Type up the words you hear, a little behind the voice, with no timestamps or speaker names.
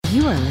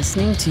You are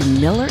listening to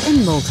Miller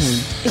and Moulton,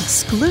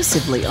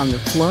 exclusively on the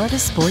Florida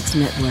Sports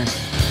Network.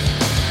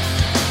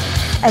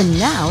 And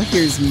now,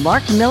 here's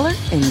Mark Miller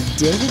and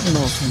David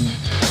Moulton.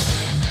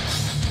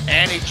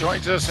 And he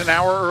joins us an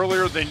hour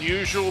earlier than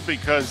usual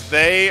because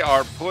they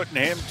are putting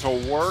him to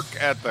work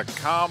at the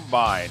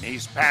Combine.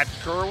 He's Pat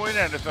Kirwan,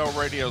 NFL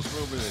Radio's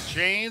Moving the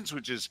Chains,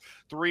 which is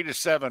 3 to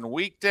 7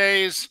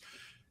 weekdays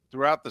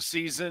throughout the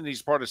season.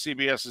 He's part of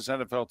CBS's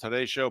NFL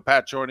Today show.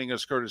 Pat joining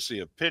us courtesy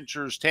of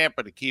Pinchers,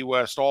 Tampa to Key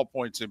West, all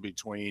points in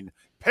between.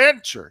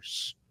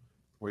 Pinchers,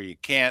 where you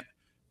can't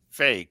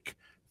fake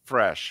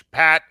fresh.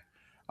 Pat,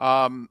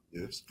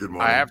 yes, good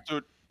morning.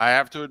 I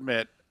have to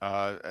admit,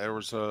 there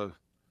was a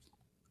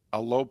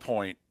low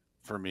point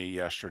for me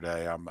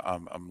yesterday.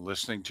 I'm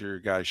listening to your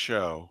guys'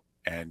 show,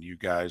 and you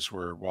guys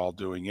were, while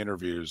doing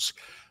interviews,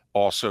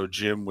 also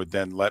Jim would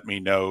then let me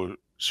know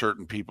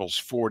certain people's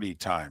 40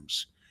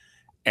 times.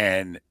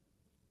 And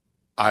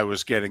I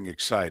was getting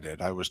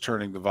excited. I was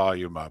turning the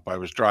volume up. I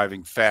was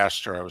driving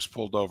faster. I was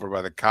pulled over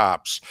by the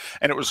cops.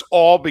 And it was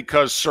all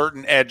because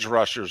certain edge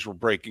rushers were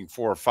breaking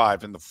 4 or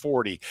 5 in the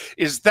 40.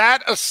 Is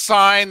that a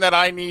sign that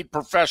I need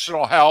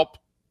professional help?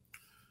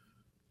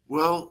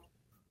 Well,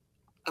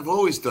 I've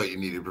always thought you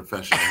needed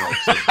professional help.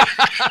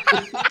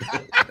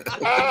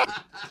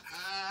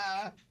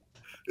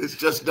 It's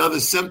just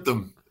another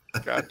symptom.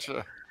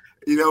 Gotcha.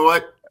 You know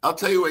what? I'll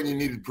tell you when you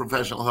needed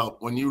professional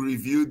help. When you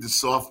reviewed the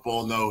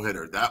softball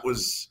no-hitter, that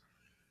was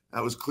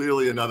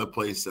clearly another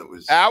place that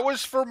was. That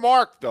was for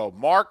Mark, though.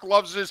 Mark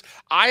loves his.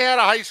 I had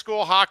a high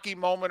school hockey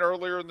moment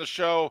earlier in the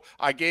show.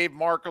 I gave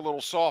Mark a little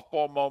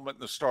softball moment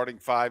in the starting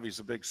 5. He's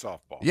a big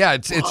softball. Yeah,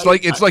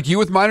 it's like you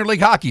with minor league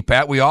hockey,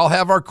 Pat. We all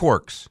have our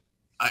quirks.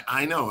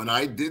 I know, and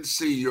I did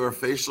see your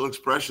facial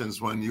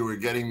expressions when you were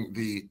getting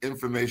the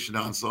information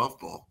on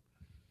softball.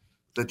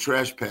 The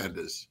trash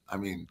pandas. I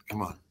mean,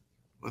 come on.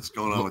 What's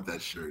going on with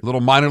that shirt? Little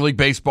minor league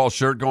baseball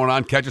shirt going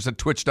on. Catch us at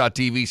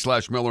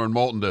twitch.tv/Miller and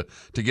Moulton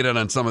to get in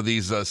on some of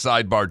these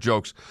sidebar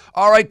jokes.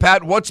 All right,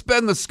 Pat, what's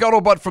been the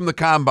scuttlebutt from the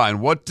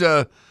Combine? What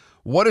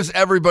is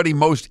everybody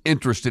most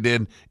interested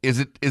in? Is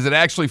it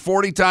actually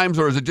 40 times,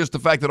 or is it just the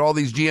fact that all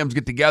these GMs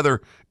get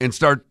together and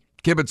start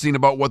kibitzing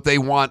about what they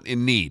want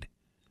and need?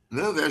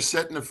 No, they're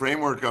setting the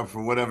framework up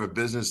for whatever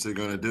business they're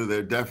going to do.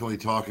 They're definitely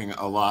talking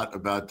a lot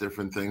about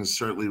different things.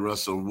 Certainly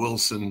Russell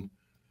Wilson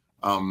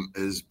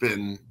has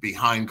been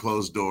behind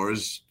closed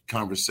doors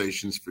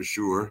conversations for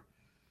sure.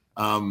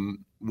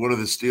 What are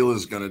the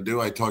Steelers going to do?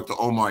 I talked to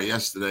Omar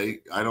yesterday.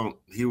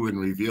 He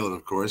wouldn't reveal it,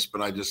 of course, but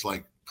I just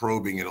like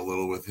probing it a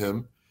little with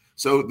him.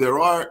 So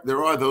there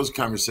are those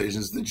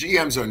conversations. The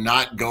GMs are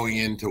not going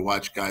in to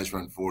watch guys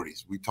run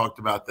 40s. We talked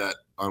about that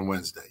on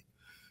Wednesday,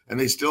 and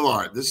they still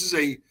aren't. This is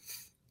a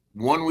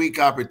 1-week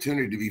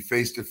opportunity to be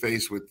face to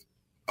face with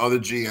other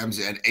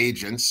GMs and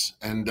agents,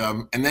 and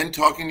then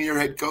talking to your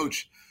head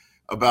coach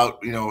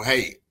about,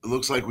 hey, it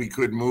looks like we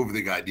could move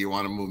the guy. Do you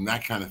want to move him?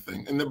 That kind of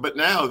thing. But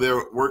now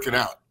they're working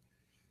out.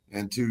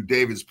 And to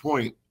David's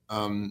point,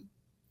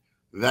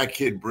 that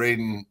kid,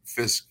 Braden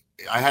Fisk,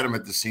 I had him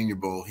at the Senior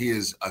Bowl. He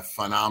is a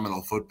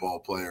phenomenal football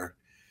player.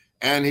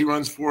 And he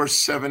runs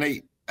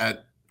 4.78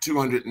 at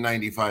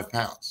 295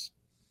 pounds.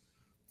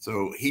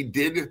 So he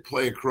did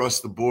play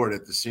across the board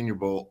at the Senior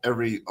Bowl,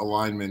 every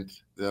alignment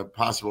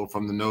possible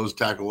from the nose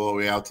tackle all the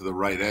way out to the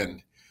right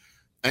end.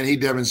 And he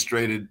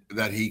demonstrated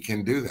that he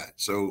can do that.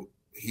 So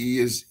he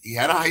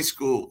had a high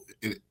school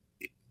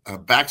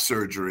back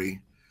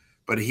surgery,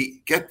 but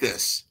get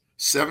this,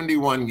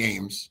 71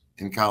 games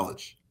in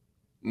college.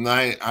 And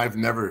I've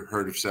never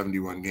heard of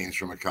 71 games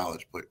from a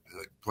college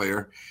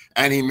player.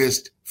 And he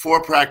missed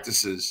 4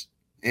 practices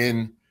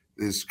in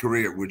his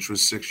career, which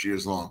was 6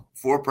 years long.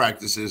 4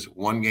 practices,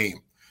 1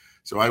 game.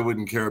 So I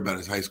wouldn't care about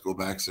his high school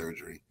back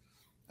surgery.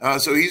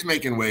 So he's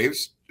making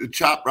waves.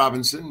 Chop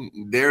Robinson,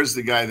 there's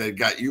the guy that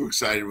got you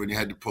excited when you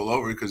had to pull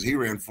over because he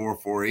ran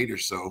 4.48 or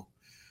so.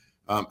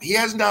 He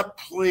has not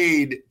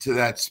played to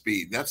that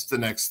speed. That's the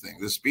next thing.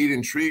 The speed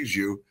intrigues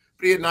you,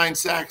 but he had 9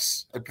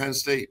 sacks at Penn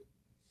State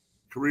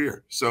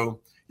career.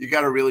 So you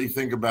got to really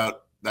think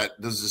about that.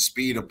 Does the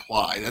speed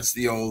apply? That's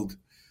the old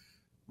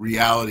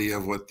reality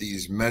of what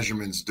these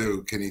measurements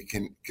do.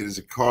 Does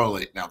it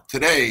correlate? Now,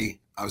 today,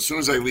 as soon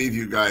as I leave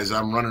you guys,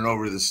 I'm running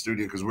over to the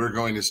studio because we're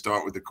going to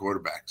start with the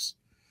quarterbacks.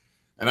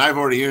 And I've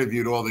already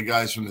interviewed all the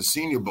guys from the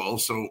Senior Bowl.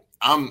 So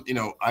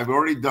I've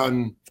already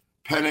done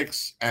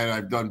Penix and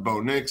I've done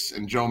Bo Nix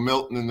and Joe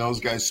Milton and those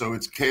guys. So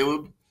it's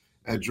Caleb,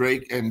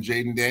 Drake, and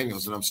Jaden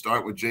Daniels. And I'm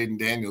starting with Jaden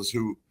Daniels,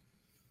 who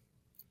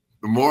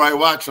the more I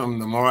watch him,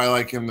 the more I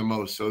like him the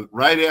most. So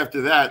right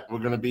after that, we're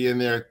going to be in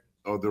there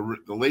the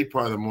late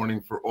part of the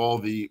morning for all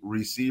the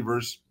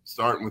receivers,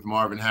 starting with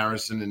Marvin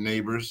Harrison and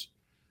Neighbors.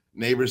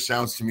 Neighbors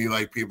sounds to me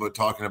like people are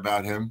talking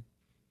about him.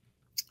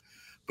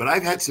 But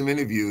I've had some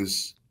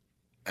interviews,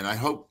 and I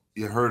hope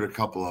you heard a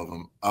couple of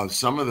them, of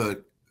some of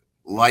the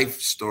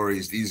life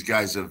stories these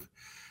guys have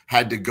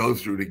had to go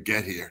through to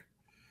get here.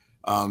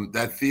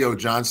 That Theo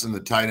Johnson,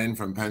 the tight end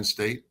from Penn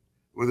State,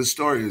 well, the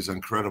story is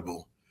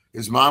incredible.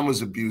 His mom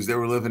was abused. They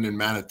were living in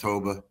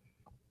Manitoba,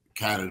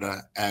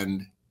 Canada,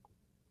 and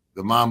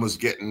The mom was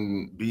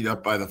getting beat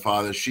up by the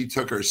father. She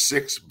took her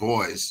 6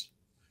 boys,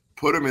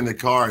 put them in the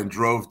car, and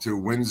drove to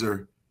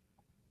Windsor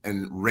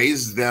and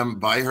raised them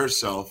by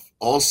herself.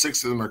 All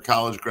 6 of them are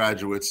college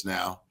graduates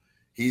now.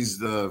 He's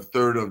the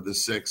third of the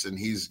 6, and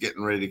he's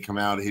getting ready to come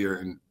out of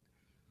here.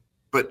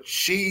 But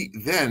she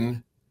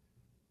then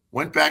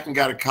went back and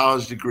got a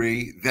college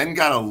degree, then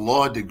got a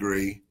law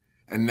degree,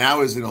 and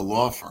now is in a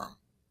law firm.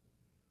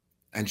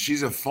 And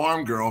she's a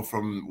farm girl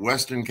from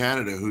Western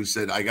Canada who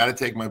said, I got to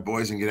take my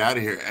boys and get out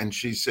of here. And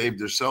she saved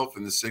herself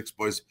and the 6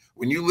 boys.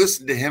 When you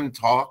listen to him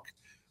talk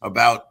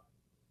about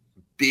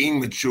being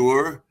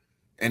mature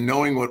and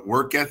knowing what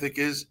work ethic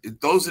is,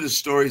 those are the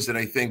stories that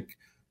I think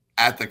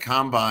at the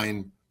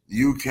Combine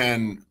you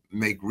can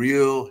make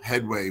real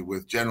headway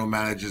with general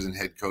managers and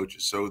head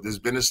coaches. So there's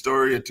been a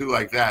story or two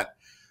like that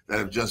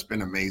have just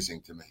been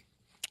amazing to me.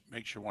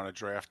 Makes you want to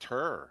draft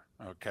her,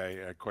 okay,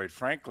 quite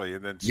frankly.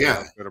 And then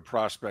go to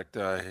prospect.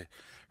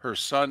 Her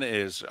son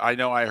is, I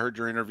know I heard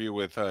your interview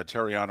with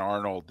Terrion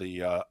Arnold,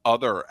 the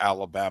other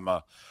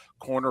Alabama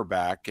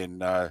cornerback.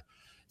 And,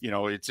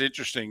 it's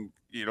interesting,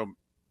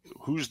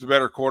 who's the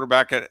better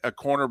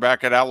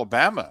cornerback at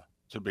Alabama,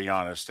 to be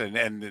honest.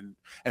 And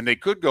they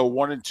could go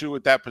 1 and 2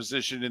 at that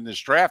position in this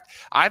draft.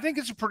 I think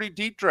it's a pretty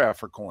deep draft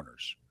for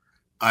corners.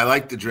 I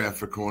like the draft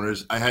for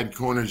corners. I had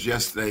corners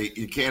yesterday.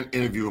 You can't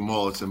interview them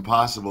all. It's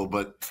impossible.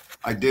 But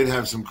I did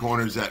have some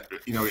corners that,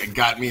 it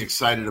got me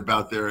excited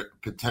about their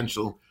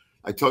potential.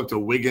 I talked to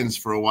Wiggins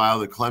for a while,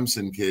 the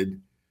Clemson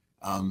kid.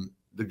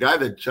 The guy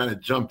that kind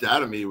of jumped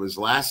out at me was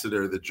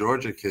Lassiter, the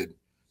Georgia kid.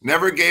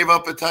 Never gave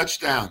up a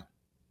touchdown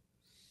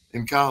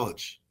in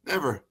college.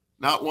 Never.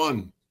 Not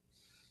one.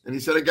 And he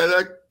said,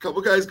 a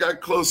couple guys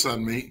got close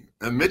on me.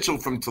 And Mitchell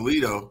from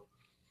Toledo,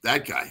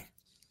 that guy.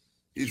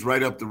 He's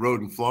right up the road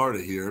in Florida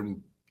here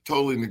and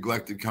totally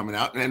neglected coming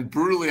out. And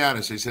brutally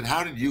honest, he said,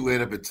 how did you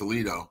end up at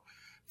Toledo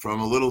from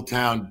a little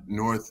town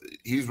north?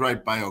 He's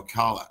right by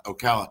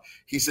Ocala.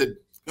 He said,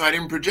 no, I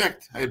didn't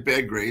project. I had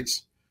bad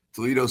grades.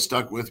 Toledo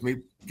stuck with me,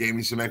 gave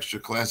me some extra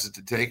classes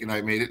to take, and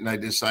I made it. And I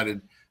decided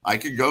I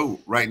could go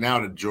right now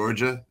to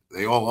Georgia.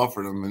 They all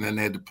offered him, and then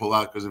they had to pull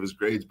out because of his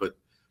grades. But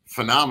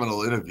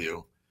phenomenal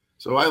interview.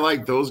 So I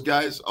like those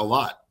guys a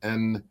lot.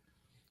 And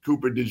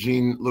Cooper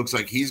DeJean looks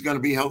like he's going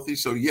to be healthy.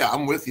 So, yeah,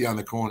 I'm with you on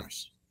the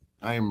corners.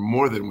 I am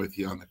more than with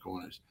you on the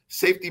corners.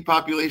 Safety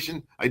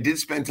population, I did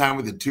spend time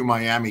with the 2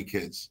 Miami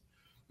kids.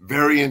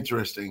 Very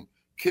interesting.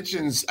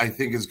 Kitchens, I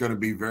think, is going to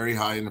be very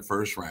high in the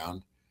first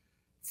round.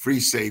 Free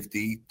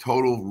safety,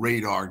 total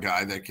radar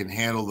guy that can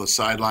handle the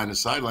sideline to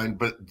sideline.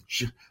 But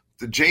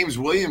the James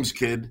Williams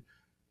kid,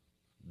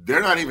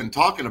 they're not even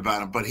talking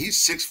about him, but he's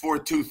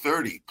 6'4",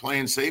 230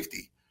 playing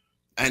safety.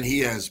 And he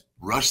has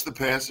rushed the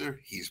passer.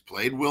 He's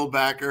played Will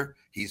Backer.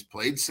 He's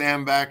played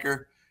Sam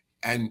Backer.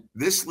 And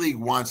this league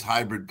wants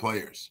hybrid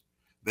players.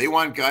 They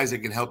want guys that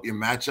can help you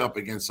match up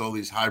against all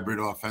these hybrid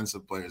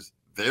offensive players.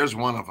 There's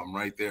one of them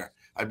right there.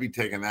 I'd be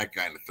taking that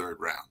guy in the 3rd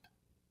round.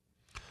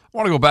 I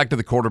want to go back to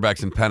the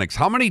quarterbacks in Penix.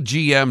 How many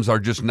GMs are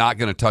just not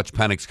going to touch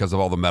Penix because of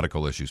all the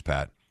medical issues,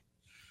 Pat?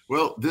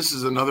 Well, this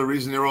is another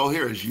reason they're all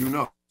here, as you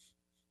know.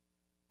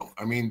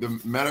 I mean,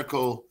 the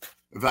medical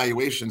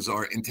evaluations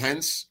are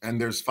intense, and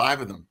there's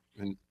 5 of them.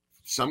 And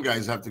some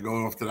guys have to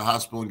go off to the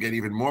hospital and get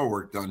even more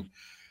work done.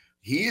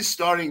 He is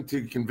starting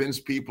to convince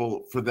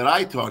people that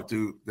I talk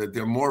to that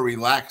they're more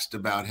relaxed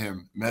about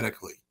him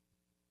medically.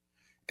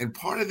 And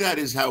part of that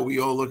is how we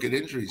all look at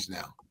injuries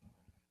now.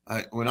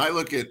 When I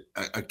look at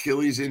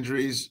Achilles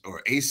injuries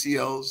or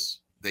ACLs,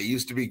 they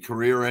used to be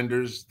career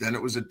enders. Then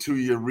it was a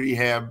 2-year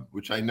rehab,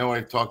 which I know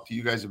I've talked to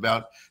you guys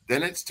about.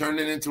 Then it's turned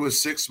into a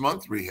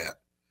 6-month rehab.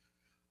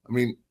 I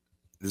mean,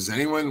 is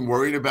anyone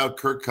worried about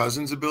Kirk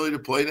Cousins' ability to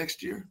play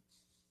next year?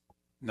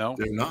 No.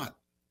 They're not.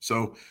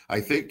 So I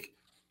think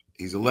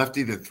he's a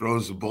lefty that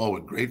throws the ball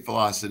with great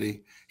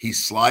velocity. He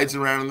slides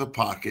around in the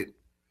pocket.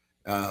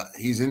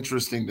 He's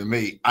interesting to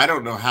me. I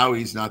don't know how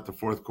he's not the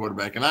 4th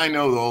quarterback. And I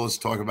know all this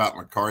talk about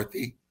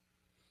McCarthy,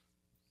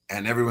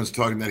 and everyone's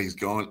talking that he's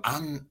going.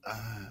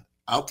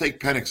 I'll take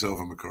Penix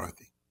over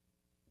McCarthy.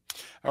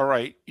 All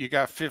right. You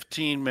got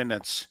 15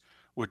 minutes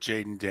with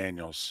Jaden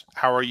Daniels.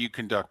 How are you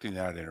conducting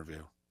that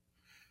interview?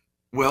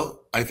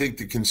 Well, I think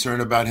the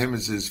concern about him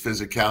is his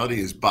physicality,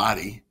 his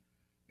body.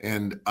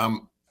 And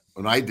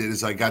what I did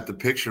is I got the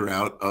picture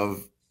out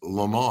of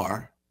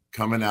Lamar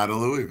coming out of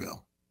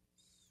Louisville.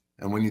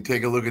 And when you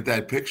take a look at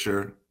that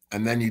picture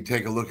and then you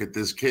take a look at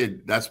this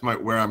kid, that's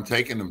where I'm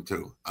taking him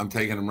to. I'm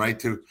taking him right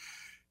to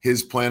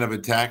his plan of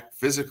attack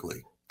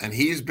physically. And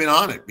he's been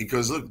on it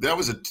because, look, that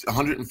was a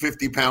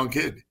 150-pound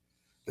kid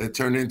that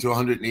turned into a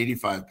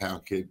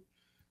 185-pound kid.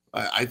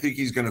 I think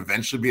he's going to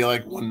eventually be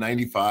like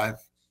 195,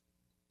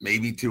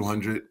 maybe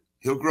 200.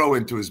 He'll grow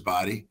into his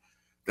body.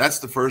 That's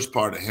the first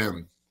part of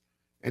him.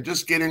 And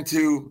just get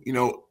into,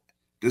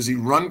 does he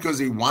run because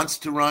he wants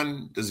to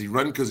run? Does he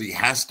run because he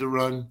has to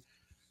run?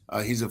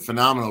 He's a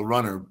phenomenal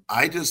runner.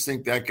 I just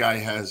think that guy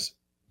has,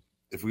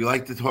 if we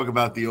like to talk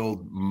about the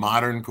old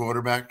modern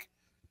quarterback,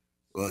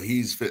 Well,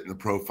 he's fitting the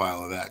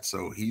profile of that.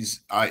 So he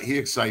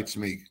excites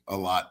me a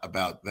lot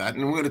about that.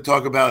 And we're going to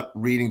talk about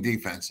reading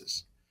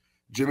defenses.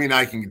 Jimmy and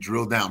I can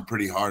drill down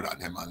pretty hard on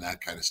him on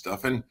that kind of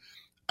stuff. And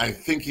I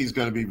think he's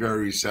going to be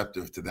very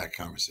receptive to that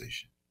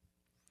conversation.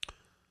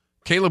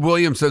 Caleb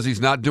Williams says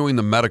he's not doing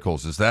the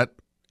medicals. Is that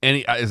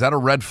a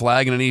red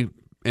flag in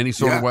any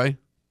sort of way?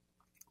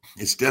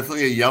 It's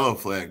definitely a yellow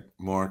flag,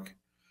 Mark,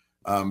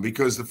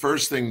 because the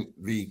first thing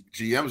the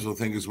GMs will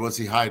think is, what's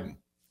he hiding?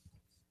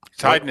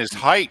 He's hiding his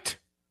height.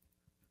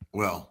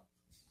 Well,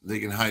 they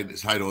can hide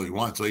his height all he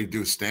wants. All you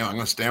do is stand. I'm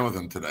going to stand with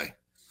him today.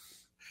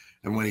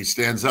 And when he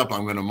stands up,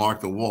 I'm going to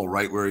mark the wall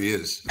right where he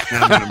is.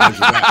 And I'm going to measure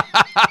that.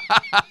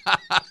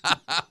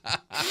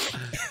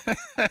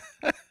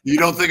 You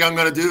don't think I'm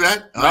going to do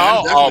that?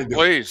 No,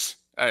 please.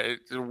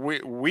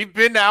 We've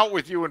been out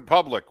with you in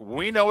public.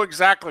 We know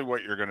exactly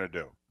what you're going to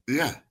do.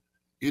 Yeah.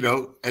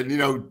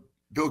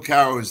 Bill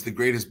Caro is the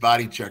greatest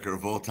body checker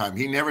of all time.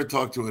 He never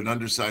talked to an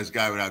undersized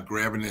guy without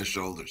grabbing their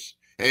shoulders.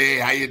 Hey,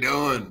 how you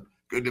doing?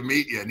 Good to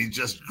meet you. And he's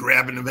just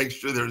grabbing to make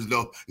sure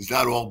it's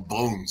not all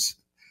bones.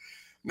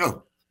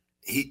 No,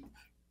 he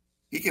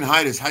can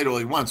hide his height all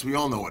he wants. We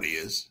all know what he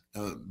is.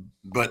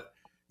 But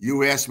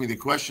you asked me the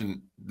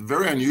question,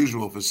 very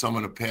unusual for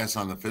someone to pass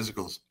on the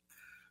physicals.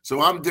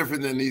 So I'm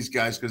different than these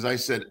guys because I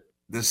said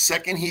the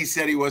second he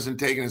said he wasn't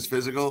taking his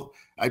physical,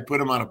 I'd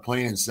put him on a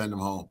plane and send him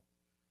home.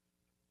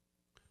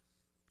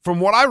 From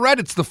what I read,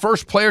 this is the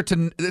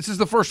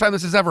first time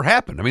this has ever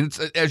happened. I mean,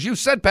 as you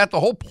said, Pat, the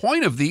whole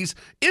point of these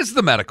is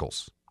the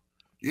medicals.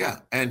 Yeah,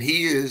 and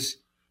he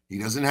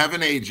doesn't have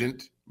an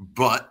agent,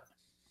 but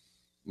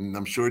and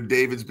I'm sure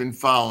David's been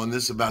following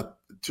this. About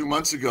 2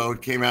 months ago,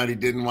 it came out he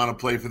didn't want to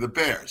play for the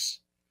Bears.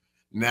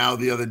 Now,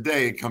 the other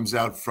day, it comes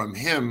out from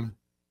him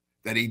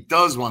that he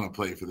does want to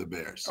play for the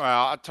Bears.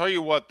 Well, I'll tell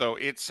you what, though,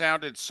 it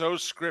sounded so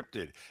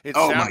scripted. It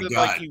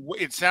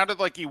sounded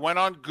like he went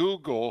on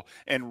Google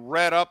and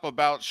read up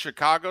about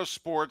Chicago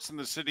sports in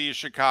the city of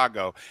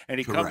Chicago, and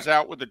he comes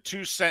out with a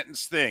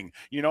 2-sentence thing.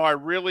 I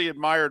really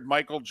admired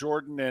Michael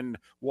Jordan and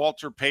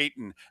Walter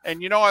Payton,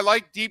 and I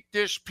like deep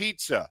dish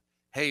pizza.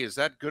 Hey, is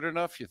that good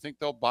enough? You think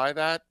they'll buy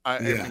that? I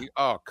mean,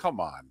 oh,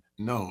 come on.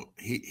 No,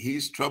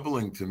 he's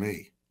troubling to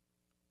me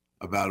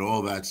about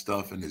all that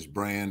stuff and his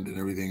brand and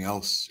everything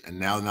else, and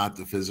now not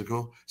the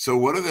physical. So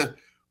what are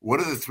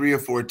the 3 or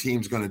 4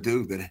 teams going to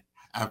do that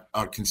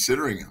are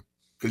considering him?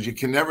 Because you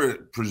can never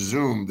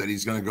presume that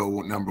he's going to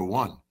go number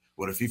 1.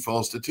 What if he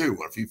falls to 2?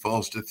 What if he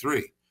falls to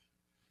 3?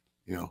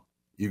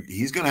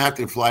 He's going to have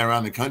to fly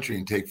around the country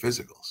and take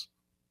physicals.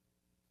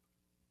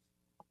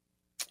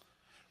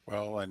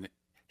 Well, and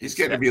he's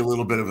getting to be a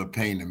little bit of a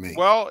pain to me.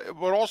 Well,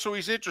 but also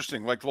he's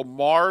interesting. Like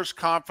Lamar's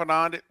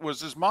confidant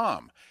was his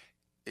mom.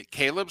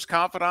 Caleb's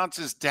confidant's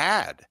his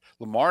dad.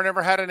 Lamar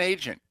never had an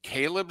agent.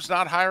 Caleb's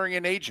not hiring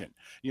an agent.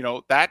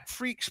 That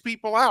freaks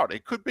people out.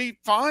 It could be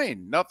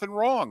fine, nothing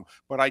wrong.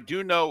 But I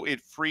do know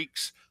it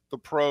freaks the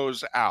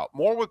pros out.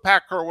 More with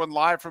Pat Kirwan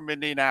live from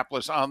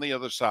Indianapolis on the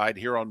other side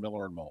here on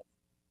Miller and Moulton.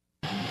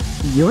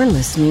 You're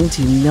listening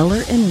to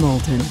Miller and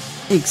Moulton,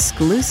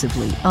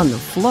 exclusively on the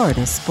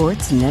Florida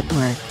Sports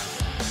Network.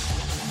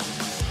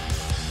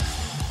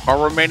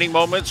 Our remaining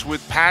moments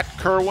with Pat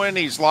Kirwan.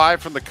 He's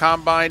live from the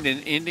Combine in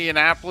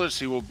Indianapolis.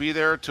 He will be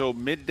there till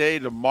midday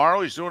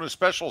tomorrow. He's doing a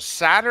special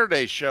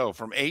Saturday show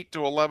from 8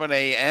 to 11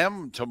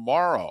 a.m.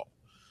 tomorrow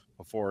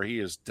before he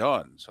is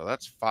done. So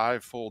that's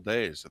 5 full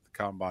days at the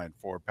Combine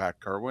for Pat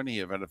Kirwan. He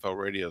of NFL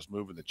Radio's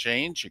moving the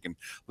change. You can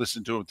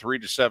listen to him 3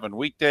 to 7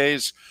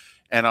 weekdays.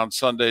 And on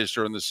Sundays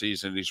during the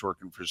season, he's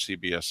working for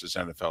CBS's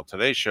NFL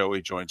Today show.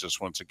 He joins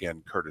us once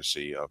again,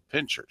 courtesy of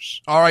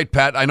Pinchers. All right,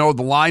 Pat, I know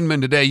the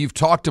linemen today, you've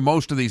talked to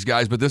most of these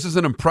guys, but this is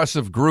an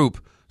impressive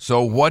group.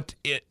 So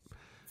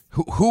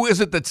who is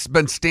it that's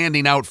been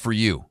standing out for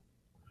you?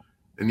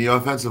 In the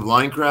offensive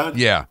line crowd?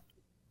 Yeah.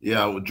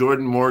 Yeah, well,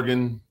 Jordan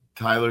Morgan,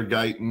 Tyler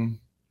Guyton,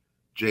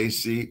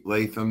 J.C.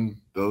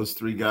 Latham, those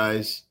 3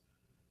 guys.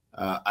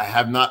 I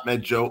have not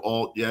met Joe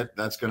Alt yet.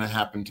 That's going to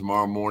happen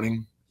tomorrow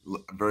morning.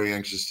 Very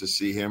anxious to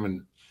see him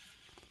and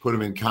put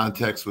him in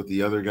context with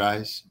the other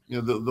guys.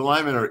 The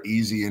linemen are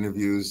easy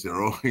interviews.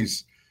 They're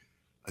always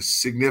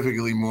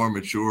significantly more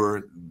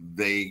mature.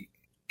 They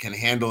can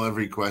handle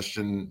every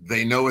question.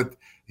 They know it.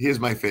 Here's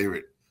my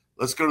favorite.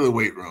 Let's go to the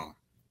weight room.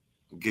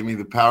 Give me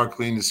the power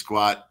clean, the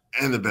squat,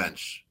 and the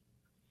bench.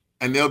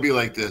 And they'll be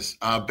like this.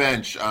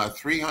 Bench,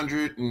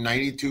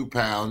 392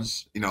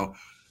 pounds.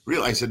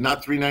 Really, I said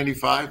not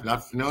 395.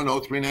 No,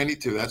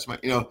 392. That's my,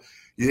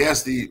 You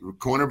ask the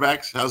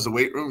cornerbacks, how's the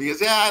weight room? He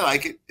goes, yeah, I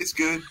like it. It's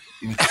good.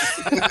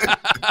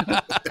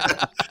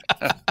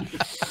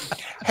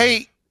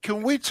 Hey,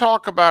 can we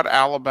talk about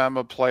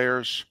Alabama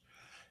players?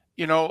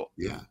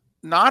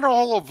 Not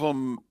all of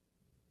them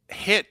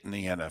hit in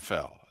the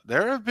NFL.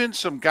 There have been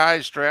some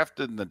guys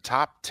drafted in the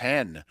top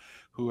 10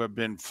 who have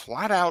been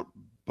flat out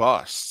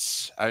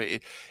busts.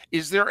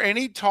 Is there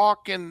any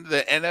talk in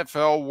the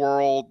NFL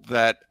world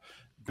that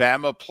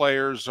Bama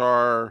players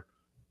are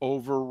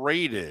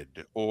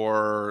overrated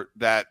or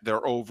that they're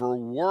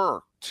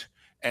overworked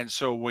And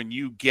so when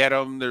you get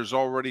them, there's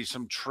already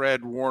some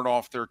tread worn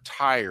off their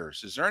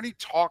tires. Is there any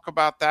talk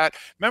about that?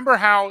 Remember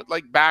how,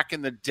 like, back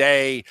in the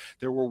day,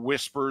 there were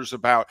whispers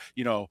about,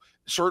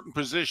 certain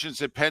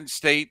positions at Penn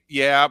State,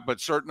 yeah, but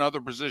certain other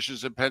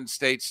positions at Penn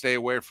State, stay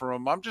away from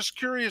them. I'm just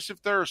curious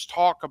if there's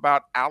talk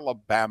about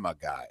Alabama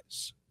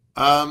guys.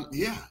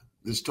 Yeah,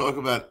 there's talk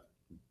about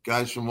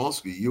guys from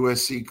Wolski,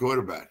 USC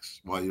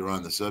quarterbacks, while you're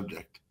on the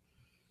subject.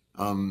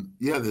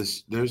 Yeah,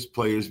 there's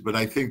players, but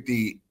I think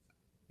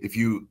if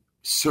you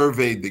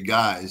surveyed the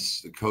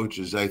guys, the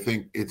coaches, I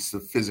think it's the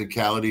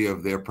physicality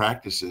of their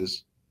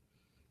practices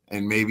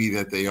and maybe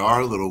that they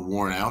are a little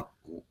worn out.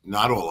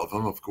 Not all of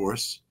them, of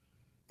course.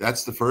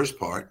 That's the first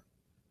part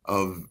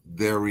of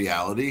their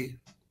reality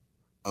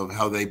of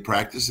how they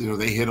practice.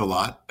 They hit a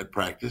lot at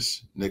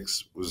practice.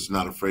 Nix was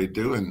not afraid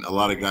to, and a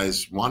lot of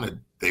guys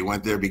they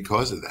went there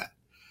because of that.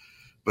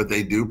 But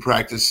they do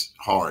practice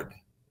hard,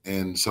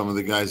 and some of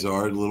the guys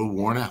are a little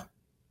worn out.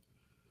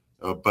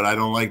 But I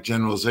don't like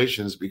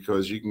generalizations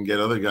because you can get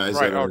other guys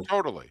right. that are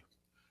Totally.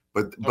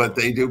 But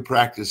they do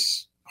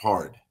practice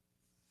hard.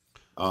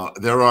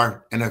 There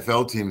are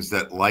NFL teams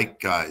that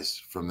like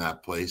guys from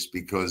that place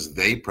because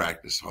they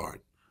practice hard,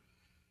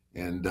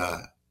 and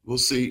we'll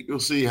see. You'll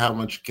see how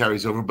much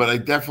carries over. But I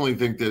definitely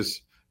think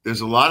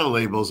there's a lot of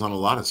labels on a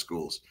lot of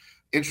schools.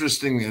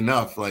 Interestingly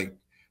enough, like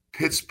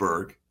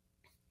Pittsburgh,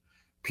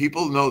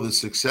 people know the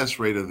success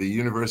rate of the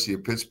University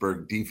of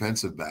Pittsburgh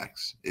defensive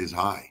backs is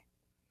high.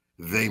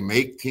 They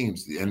make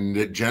teams, and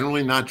they're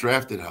generally not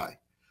drafted high.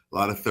 A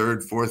lot of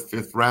third, fourth,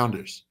 fifth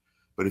rounders.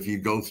 But if you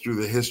go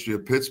through the history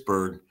of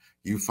Pittsburgh,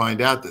 you find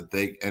out that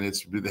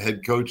the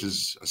head coach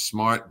is a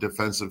smart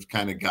defensive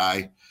kind of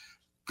guy,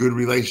 good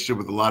relationship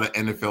with a lot of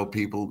NFL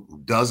people,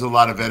 does a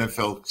lot of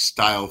NFL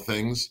style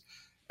things.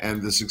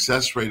 And the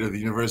success rate of the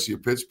University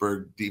of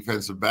Pittsburgh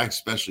defensive backs,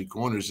 especially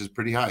corners, is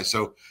pretty high.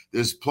 So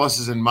there's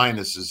pluses and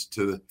minuses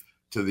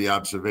to the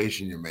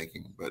observation you're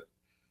making. But,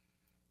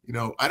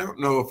 I don't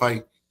know if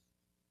I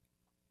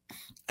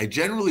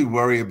generally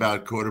worry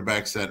about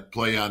quarterbacks that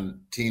play on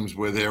teams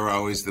where they're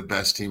always the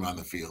best team on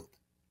the field.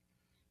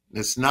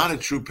 It's not a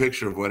true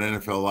picture of what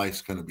NFL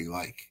life's going to be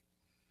like.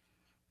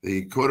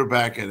 The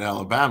quarterback at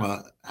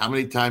Alabama, how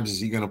many times is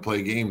he going to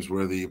play games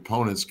where the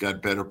opponent's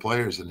got better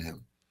players than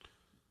him?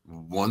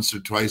 Once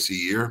or twice a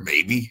year,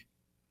 maybe.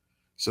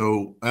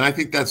 So, and I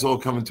think that's all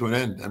coming to an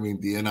end. I mean,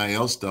 the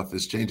NIL stuff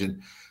is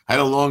changing. I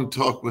had a long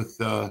talk with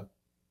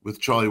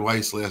Charlie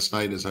Weiss last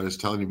night, as I was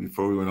telling you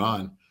before we went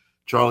on.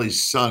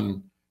 Charlie's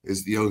son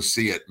is the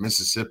OC at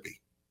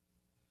Mississippi.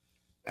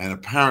 And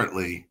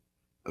apparently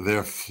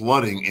they're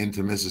flooding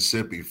into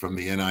Mississippi from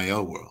the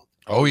NIL world.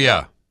 Oh,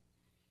 yeah.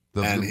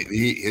 And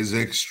he is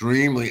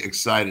extremely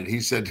excited. He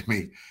said to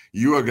me,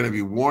 you are going to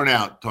be worn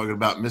out talking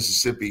about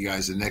Mississippi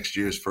guys in next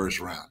year's first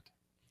round.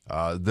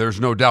 There's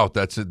no doubt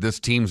this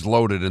team's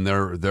loaded, and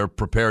they're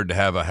prepared to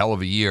have a hell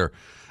of a year.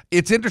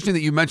 It's interesting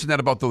that you mentioned that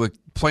about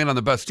playing on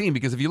the best team,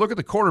 because if you look at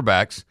the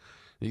quarterbacks,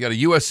 you got a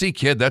USC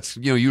kid, that's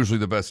usually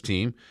the best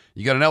team.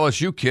 You got an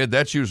LSU kid,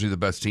 that's usually the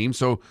best team.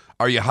 So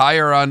are you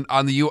higher on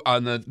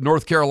the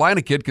North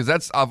Carolina kid? Because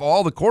that's, of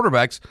all the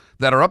quarterbacks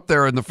that are up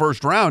there in the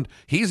first round,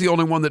 he's the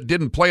only one that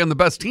didn't play on the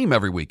best team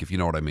every week, if you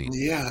know what I mean.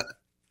 Yeah.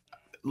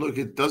 Look,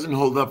 it doesn't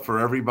hold up for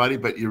everybody,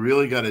 but you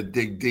really got to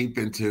dig deep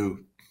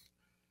into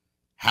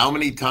how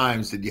many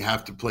times did you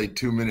have to play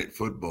 2-minute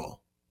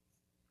football?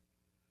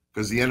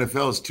 Because the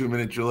NFL is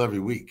 2-minute drill every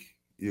week.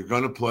 You're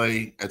going to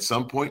play at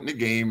some point in the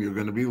game. You're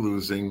going to be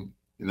losing.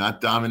 You're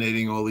not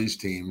dominating all these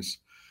teams.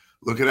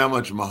 Look at how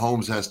much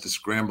Mahomes has to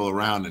scramble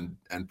around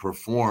and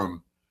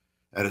perform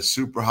at a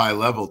super high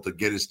level to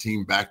get his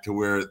team back to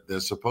where they're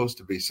supposed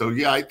to be. So,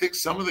 yeah, I think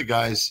some of the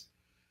guys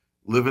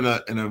live in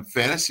a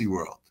fantasy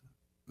world.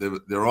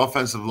 Their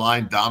offensive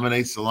line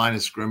dominates the line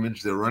of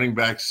scrimmage. Their running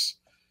backs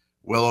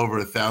well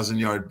over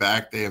 1,000-yard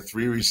back. They have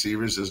 3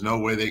 receivers. There's no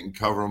way they can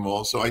cover them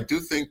all. So I do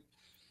think,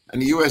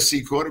 and the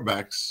USC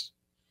quarterbacks,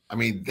 I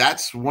mean,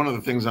 that's one of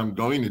the things I'm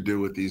going to do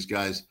with these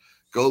guys.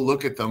 Go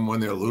look at them when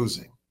they're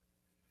losing.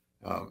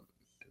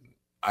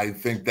 I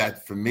think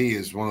that, for me,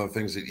 is one of the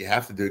things that you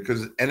have to do,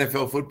 because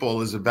NFL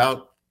football is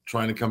about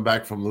trying to come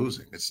back from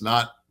losing. It's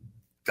not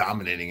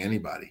dominating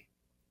anybody.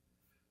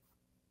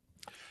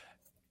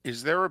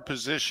 Is there a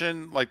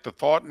position, like the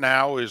thought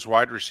now is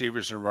wide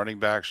receivers and running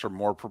backs are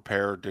more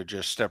prepared to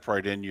just step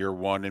right in year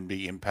one and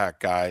be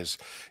impact guys?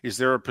 Is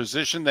there a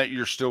position that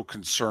you're still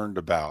concerned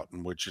about,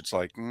 in which it's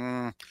like,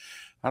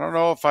 I don't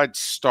know if I'd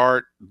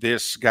start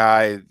this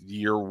guy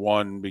year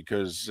one,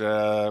 because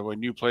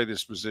when you play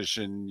this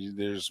position,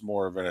 there's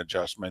more of an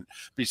adjustment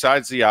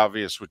besides the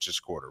obvious, which is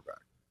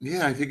quarterback?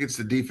 Yeah, I think it's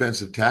the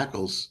defensive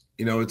tackles.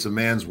 It's a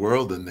man's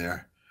world in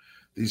there.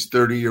 These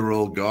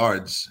 30-year-old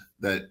guards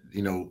that,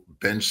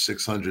 bench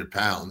 600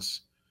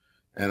 pounds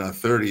and are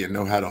 30 and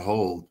know how to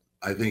hold.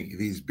 I think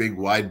these big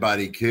wide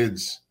body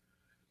kids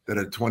that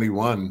are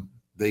 21,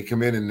 they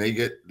come in and they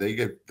get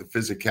the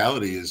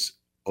physicality is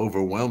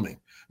overwhelming.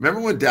 Remember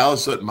when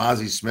Dallas thought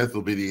Mozzie Smith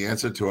will be the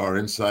answer to our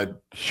inside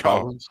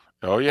problems?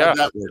 Oh, yeah. How'd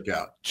that work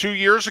out? 2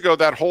 years ago,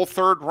 that whole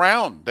third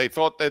round, they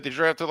thought that they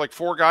drafted like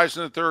 4 guys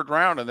in the third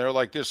round, and they're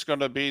like, this is going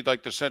to be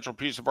like the central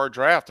piece of our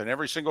draft, and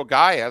every single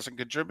guy hasn't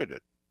contributed.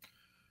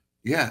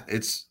 Yeah,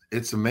 it's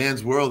a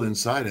man's world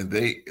inside, and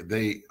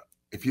they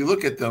if you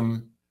look at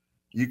them,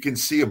 you can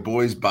see a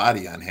boy's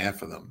body on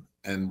half of them,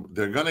 and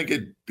they're going to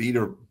get beat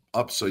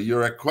up. So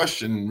your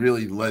question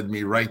really led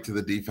me right to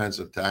the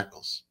defensive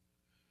tackles.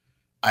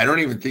 I don't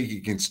even think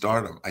you can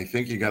start them. I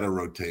think you got to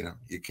rotate them.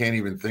 You can't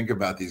even think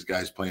about these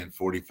guys playing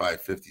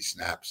 45, 50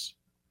 snaps.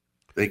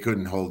 They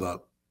couldn't hold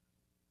up.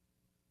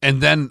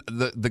 And then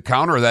the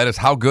counter of that is,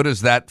 how good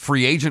is that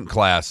free agent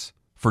class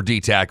for D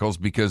tackles?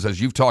 Because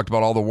as you've talked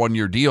about all the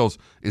 1-year deals,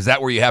 is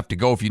that where you have to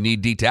go if you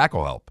need D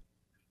tackle help?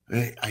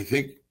 I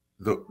think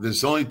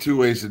there's only 2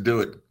 ways to do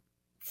it.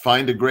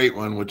 Find a great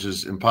one, which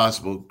is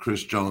impossible,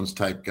 Chris Jones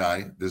type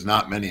guy. There's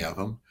not many of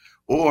them.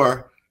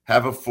 Or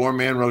have a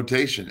 4-man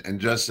rotation and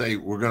just say,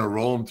 we're going to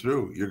roll them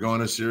through. You're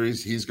going a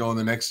series, he's going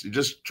the next. You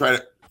just try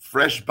to,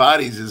 fresh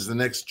bodies is the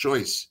next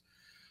choice.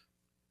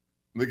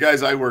 The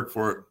guys I work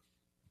for,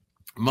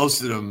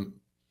 most of them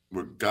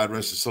were, God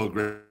rest his soul,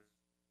 Greg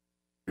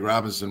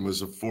Robinson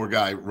was a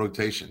 4-guy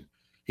rotation.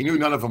 He knew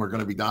none of them were going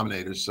to be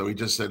dominators, so he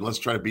just said, let's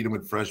try to beat them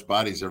with fresh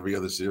bodies every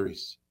other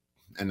series.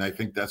 And I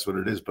think that's what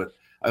it is. But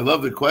I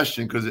love the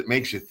question because it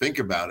makes you think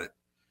about it.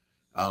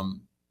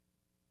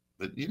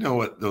 But you know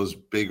what those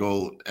big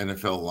old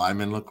NFL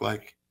linemen look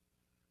like?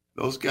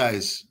 Those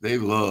guys, they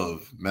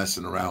love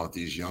messing around with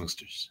these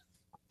youngsters.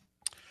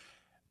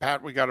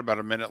 Pat, we got about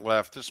a minute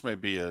left. This may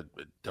be a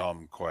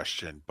dumb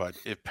question, but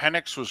if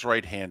Penix was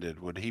right-handed,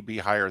 would he be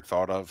higher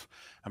thought of?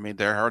 I mean,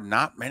 there are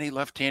not many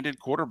left-handed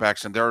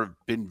quarterbacks, and there have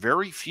been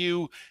very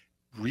few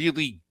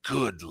really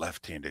good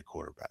left-handed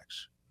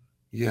quarterbacks.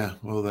 Yeah,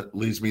 well, that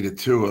leads me to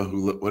Tua,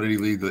 what did he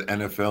lead the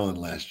NFL in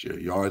last year?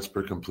 Yards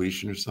per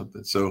completion or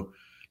something. So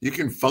you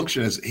can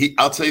function as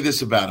I'll say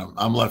this about him.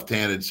 I'm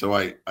left-handed, so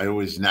I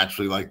always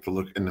naturally like to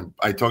look, and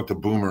I talked to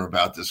Boomer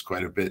about this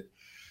quite a bit.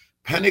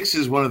 Penix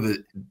is one of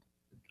the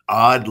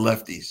odd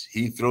lefties.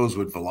 He throws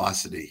with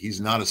velocity. He's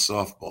not a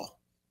softball.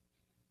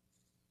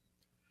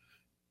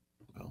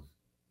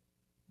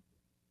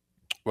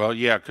 Well,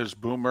 yeah, because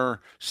Boomer,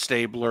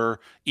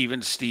 Stabler,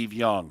 even Steve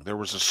Young, there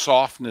was a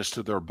softness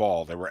to their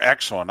ball. They were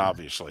excellent,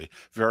 obviously,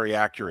 very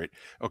accurate.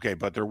 Okay,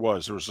 but there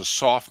was a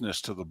softness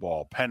to the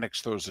ball.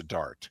 Penix throws a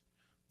dart.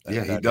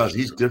 Yeah, he does.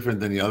 He's different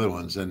than the other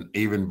ones, and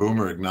even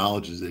Boomer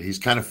acknowledges it. He's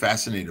kind of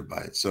fascinated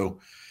by it. So,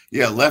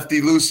 yeah,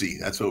 Lefty Lucy,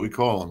 that's what we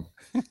call him.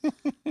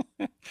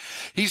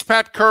 He's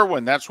Pat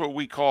Kirwan. That's what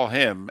we call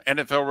him.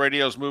 NFL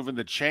Radio's moving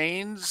the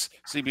chains.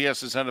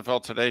 CBS's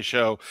NFL Today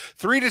show.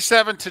 3 to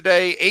 7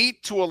 today,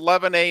 8 to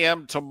 11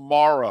 a.m.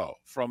 tomorrow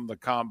from the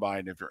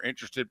Combine. If you're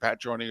interested, Pat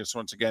joining us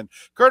once again,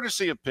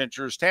 courtesy of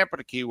Pinchers, Tampa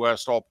to Key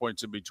West, all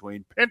points in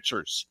between.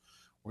 Pinchers,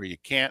 where you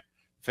can't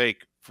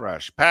fake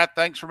fresh. Pat,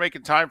 thanks for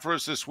making time for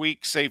us this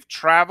week. Safe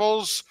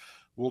travels.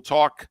 We'll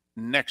talk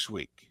next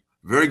week.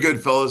 Very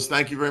good, fellas.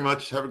 Thank you very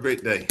much. Have a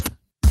great day.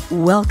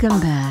 Welcome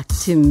back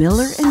to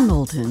Miller and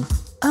Moulton,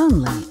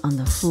 only on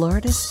the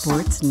Florida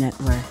Sports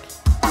Network.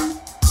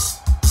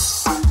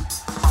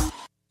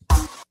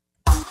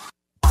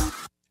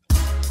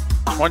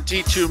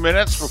 "22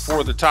 minutes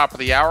before the top of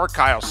the hour,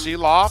 Kyle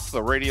Seeloff,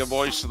 the radio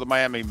voice of the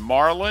Miami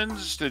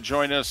Marlins, to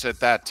join us at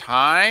that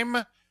time.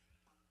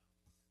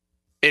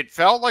 It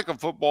felt like a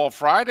football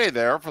Friday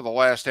there for the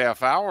last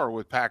half hour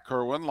with Pat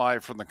Kirwan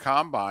live from the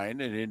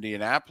Combine in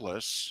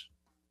Indianapolis.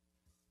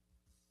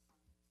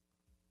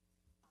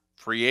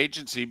 Free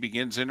agency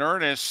begins in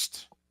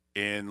earnest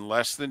in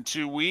less than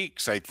 2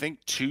 weeks. I think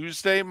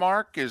Tuesday,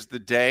 Mark, is the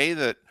day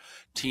that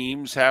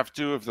teams have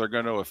to, if they're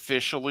going to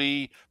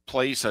officially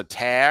place a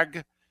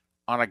tag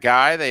on a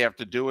guy, they have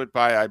to do it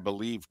by, I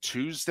believe,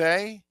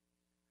 Tuesday.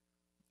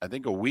 I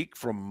think a week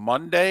from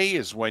Monday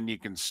is when you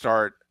can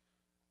start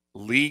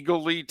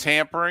legally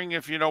tampering,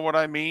 if you know what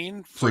I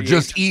mean. So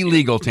just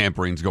illegal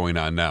tampering's going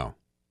on now.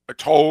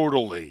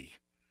 Totally.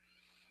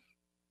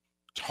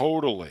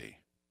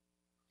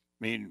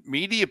 I mean,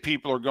 media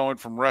people are going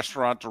from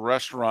restaurant to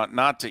restaurant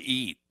not to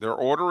eat. They're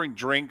ordering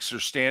drinks, they're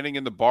standing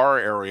in the bar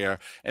area,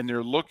 and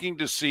they're looking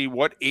to see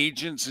what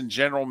agents and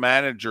general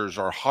managers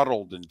are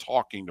huddled and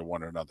talking to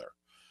one another.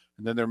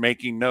 And then they're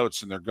making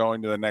notes, and they're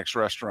going to the next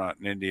restaurant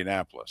in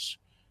Indianapolis.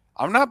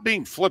 I'm not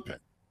being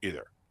flippant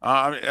either. There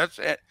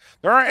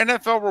are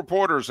NFL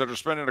reporters that are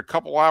spending a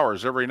couple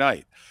hours every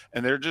night,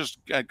 and they're just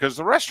because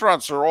the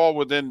restaurants are all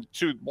within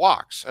 2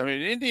 blocks. I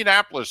mean,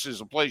 Indianapolis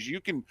is a place you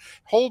can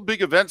hold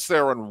big events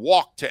there and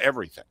walk to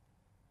everything.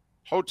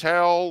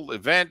 Hotel,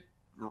 event,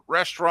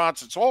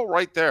 restaurants, it's all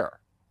right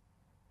there.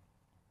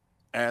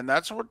 And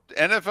that's what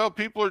NFL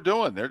people are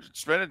doing. They're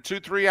spending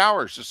 2-3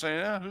 hours just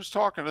saying, who's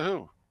talking to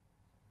who?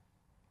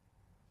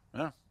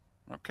 Yeah,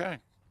 okay,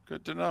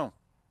 good to know.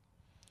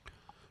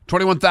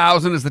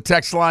 21,000 is the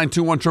text line,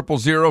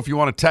 21000. If you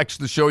want to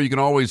text the show, you can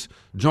always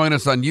join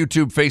us on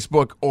YouTube,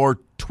 Facebook, or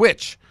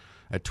Twitch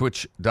at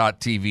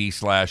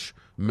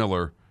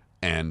twitch.tv/Miller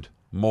and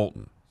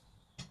Moulton.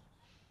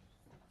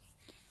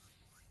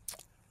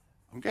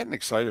 I'm getting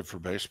excited for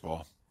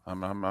baseball.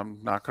 I'm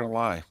not going to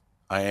lie.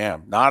 I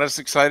am not as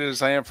excited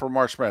as I am for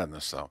March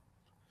Madness, though.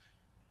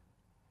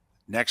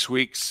 Next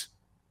week's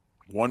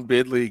one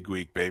bid league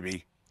week,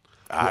 baby.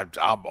 I'm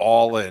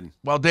all in.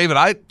 Well, David,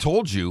 I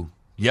told you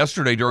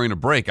yesterday during a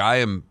break, I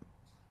am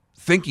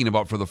thinking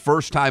about, for the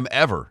first time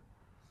ever,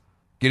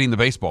 getting the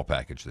baseball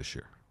package this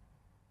year.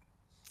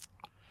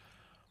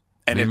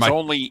 And it's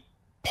only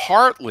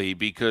partly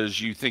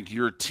because you think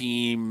your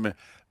team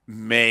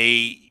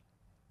may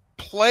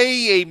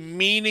play a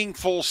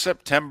meaningful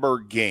September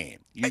game.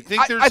 You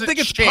think there's I think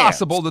it's chance.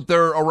 possible that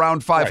they're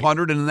around 500,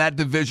 right, and in that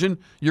division,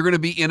 you're going to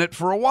be in it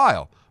for a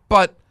while.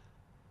 But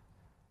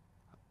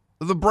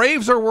the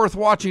Braves are worth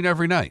watching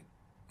every night.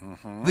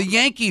 Mm-hmm. The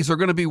Yankees are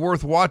going to be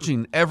worth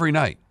watching every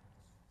night.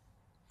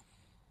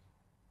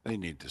 They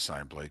need to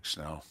sign Blake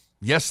Snell.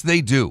 Yes,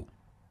 they do.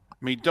 I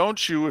mean,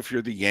 don't you, if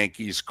you're the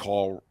Yankees,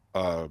 call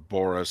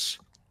Boris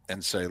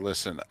and say,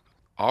 listen,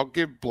 I'll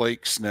give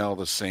Blake Snell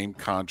the same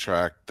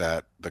contract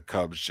that the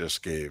Cubs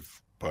just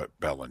gave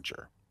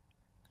Bellinger.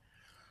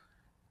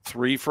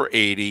 3 for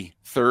 $80,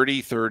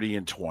 30, 30,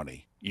 and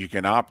 20. You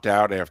can opt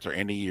out after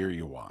any year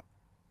you want.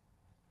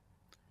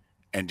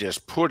 And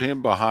just put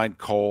him behind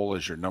Cole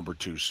as your number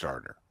 2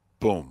 starter.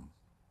 Boom.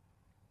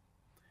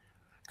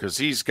 Because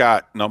he's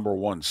got number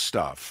 1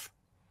 stuff.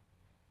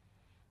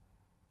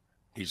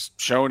 He's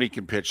shown he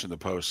can pitch in the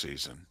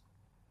postseason.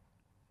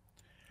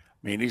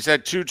 I mean, he's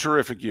had 2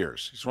 terrific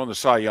years. He's won the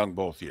Cy Young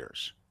both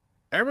years.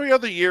 Every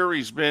other year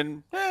he's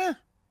been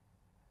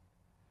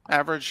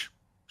average,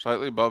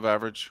 slightly above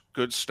average.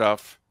 Good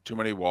stuff. Too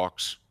many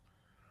walks.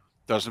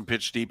 Doesn't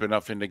pitch deep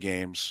enough into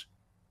games.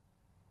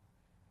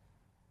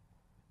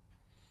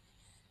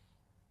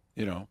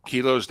 You know,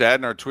 Kilo's dad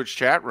in our Twitch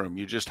chat room,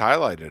 you just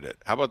highlighted it.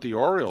 How about the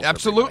Orioles?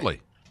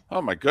 Absolutely.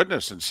 Oh, my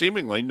goodness. And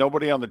seemingly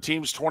nobody on the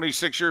team's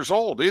 26 years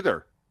old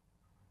either.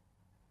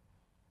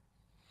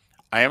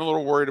 I am a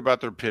little worried about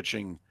their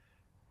pitching.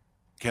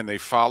 Can they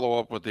follow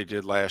up what they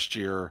did last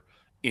year,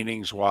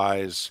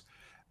 innings-wise?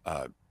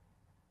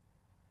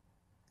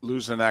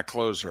 Losing that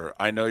closer.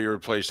 I know you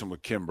replaced him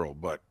with Kimbrel,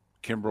 but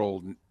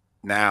Kimbrel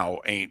now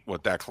ain't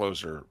what that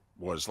closer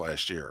was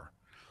last year.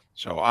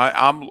 So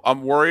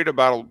I'm worried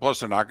about. Plus,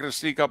 they're not going to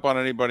sneak up on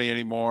anybody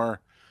anymore.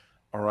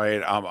 All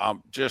right,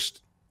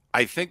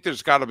 I think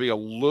there's got to be a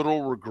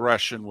little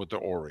regression with the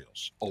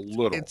Orioles. A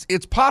little.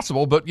 It's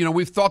possible, but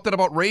we've thought that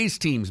about Rays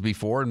teams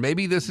before, and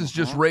maybe this is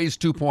just Rays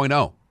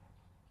 2.0.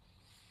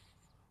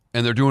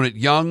 And they're doing it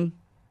young.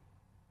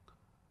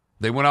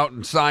 They went out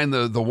and signed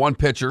the one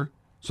pitcher,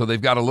 so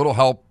they've got a little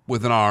help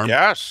with an arm.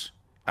 Yes,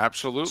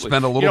 absolutely.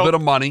 Spend a little bit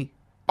of money.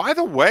 By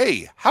the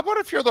way, how about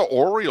if you're the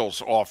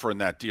Orioles offering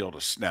that deal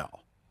to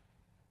Snell?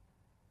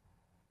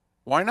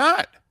 Why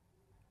not?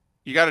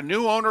 You got a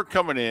new owner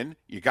coming in.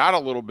 You got a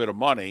little bit of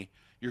money.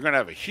 You're going to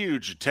have a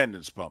huge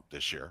attendance bump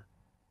this year.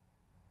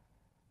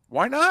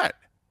 Why not?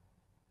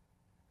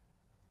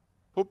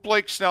 Put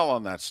Blake Snell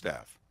on that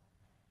staff.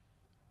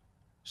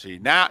 See,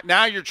 now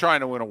you're trying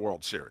to win a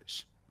World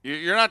Series.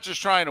 You're not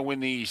just trying to win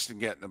the East and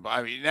get them.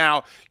 I mean,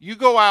 now you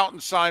go out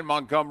and sign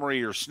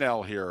Montgomery or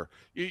Snell here.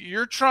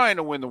 You're trying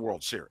to win the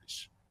World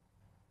Series.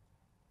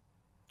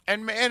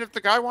 And man, if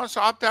the guy wants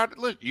to opt out,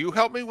 look, you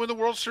help me win the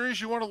World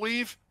Series. You want to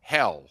leave?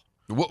 Hell,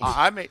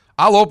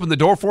 I'll open the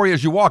door for you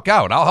as you walk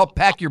out. I'll help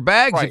pack your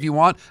bags if you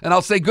want, and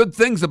I'll say good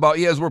things about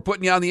you as we're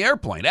putting you on the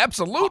airplane.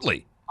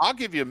 Absolutely. I'll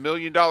give you $1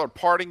 million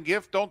parting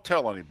gift. Don't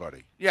tell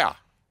anybody. Yeah.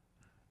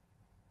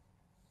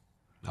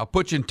 I'll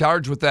put you in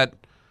charge with that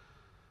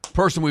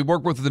person we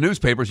work with at the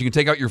newspapers. You can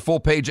take out your full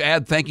page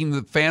ad thanking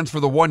the fans for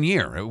the 1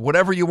 year.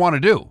 Whatever you want to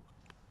do.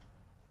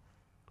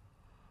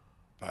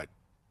 But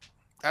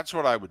that's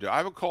what I would do.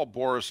 I would call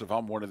Boris if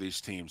I'm one of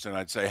these teams, and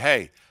I'd say,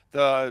 hey,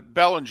 the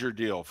Bellinger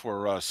deal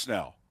for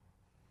Snell.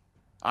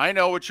 I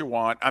know what you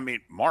want. I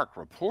mean, Mark,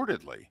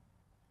 reportedly,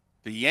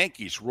 the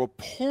Yankees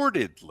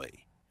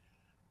reportedly,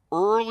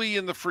 early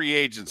in the free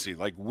agency,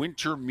 like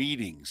winter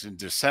meetings in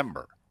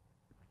December,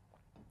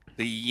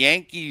 the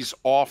Yankees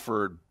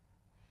offered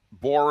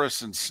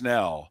Boris and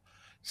Snell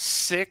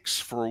 6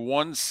 for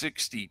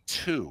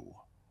 $162.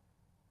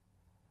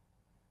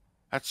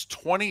 That's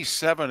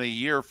 $27 a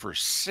year for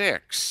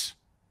 6,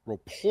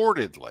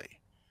 reportedly.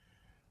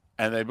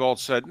 And they both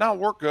said, no,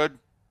 we're good.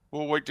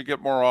 We'll wait to get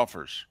more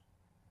offers.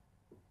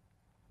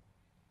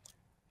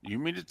 You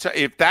mean to tell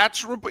if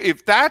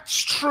that's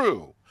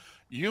true,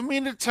 you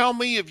mean to tell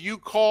me if you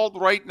called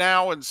right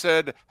now and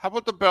said, how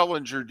about the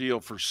Bellinger deal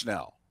for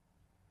Snell,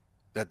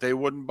 that they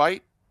wouldn't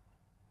bite?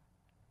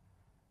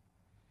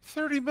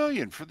 $30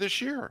 million for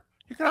this year.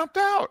 You can opt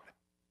out.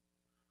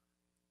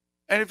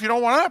 And if you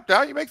don't want to opt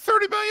out, you make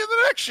 $30 million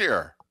the next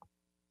year.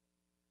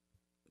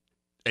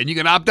 And you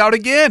can opt out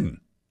again.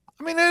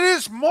 I mean, it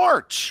is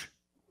March.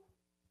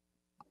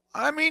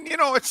 I mean,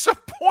 at some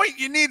point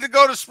you need to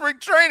go to spring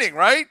training,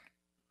 right?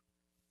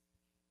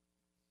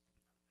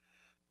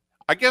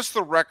 I guess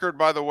the record,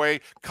 by the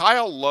way,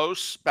 Kyle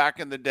Lose back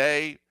in the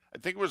day, I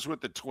think it was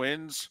with the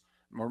Twins,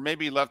 or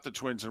maybe he left the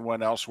Twins and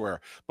went elsewhere,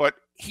 but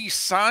he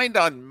signed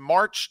on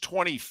March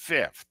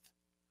 25th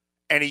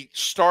and he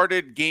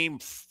started game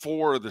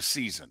 4 of the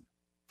season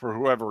for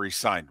whoever he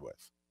signed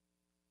with.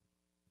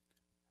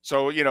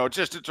 So,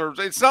 just in terms,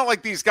 it's not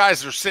like these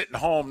guys are sitting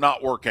home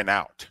not working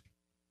out.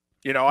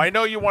 I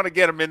know you want to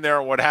get them in there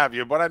and what have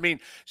you, but I mean,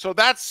 so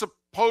that's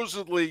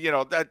supposedly,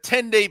 that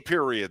 10-day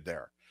period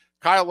there.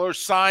 Kyler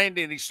signed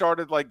and he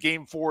started like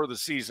game 4 of the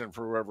season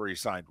for whoever he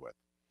signed with.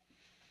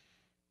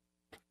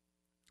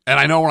 And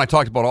I know when I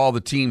talked about all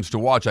the teams to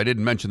watch, I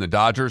didn't mention the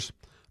Dodgers.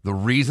 The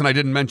reason I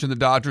didn't mention the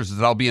Dodgers is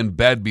that I'll be in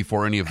bed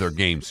before any of their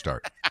games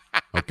start.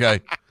 Okay?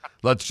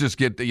 Let's just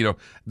get,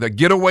 the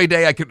getaway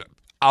day.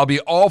 I'll be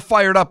all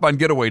fired up on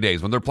getaway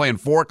days. When they're playing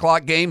 4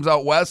 o'clock games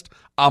out west,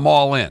 I'm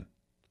all in.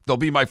 They'll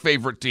be my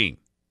favorite team.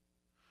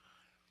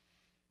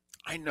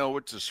 I know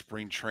it's a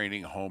spring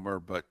training homer,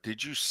 but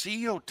did you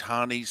see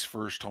Ohtani's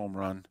first home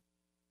run?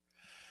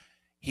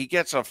 He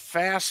gets a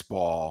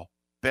fastball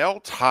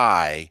belt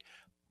high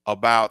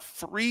about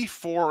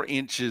 3-4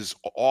 inches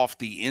off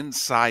the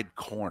inside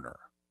corner.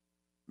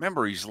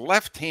 Remember, he's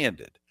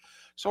left-handed.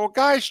 So a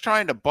guy's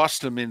trying to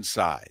bust him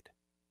inside.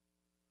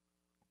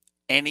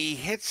 And he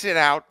hits it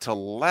out to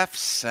left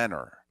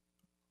center.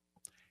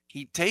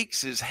 He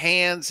takes his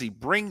hands, he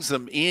brings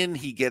them in,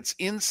 he gets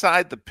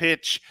inside the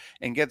pitch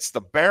and gets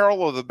the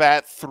barrel of the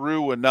bat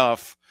through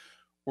enough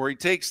where he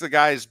takes the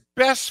guy's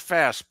best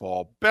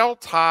fastball,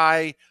 belt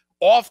high,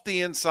 off the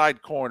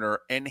inside corner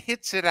and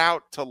hits it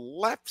out to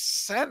left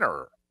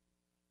center.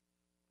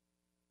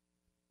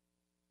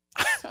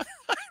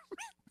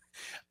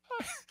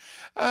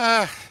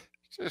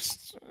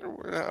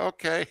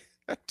 Okay.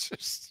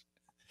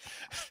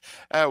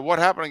 What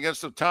happened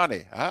against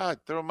Ohtani? I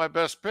threw my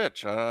best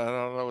pitch. I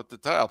don't know what to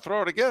tell. I'll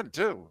throw it again,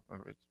 too.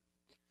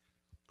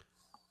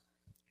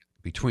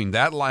 Between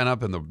that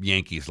lineup and the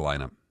Yankees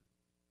lineup,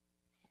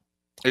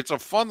 it's a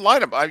fun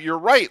lineup. You're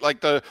right.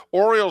 Like the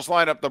Orioles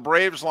lineup, the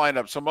Braves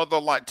lineup, some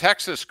other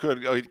Texas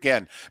could,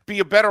 again, be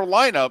a better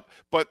lineup.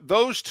 But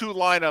those two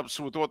lineups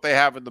with what they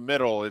have in the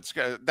middle,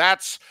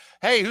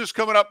 hey, who's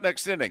coming up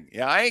next inning?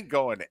 Yeah, I ain't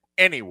going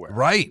anywhere.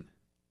 Right.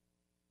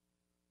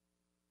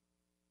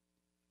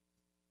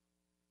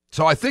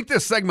 So I think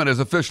this segment has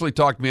officially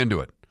talked me into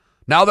it.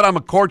 Now that I'm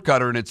a cord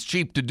cutter and it's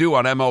cheap to do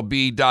on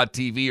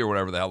MLB.TV or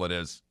whatever the hell it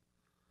is,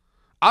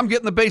 I'm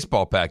getting the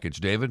baseball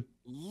package, David.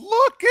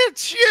 Look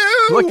at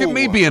you. Look at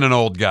me being an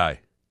old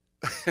guy.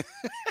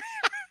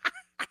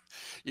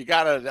 You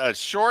got a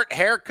short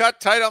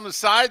haircut, tight on the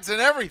sides and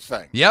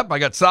everything. Yep, I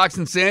got socks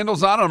and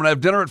sandals on. I'm going to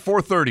have dinner at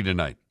 4:30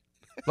 tonight.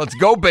 Let's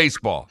go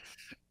baseball.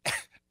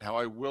 Now,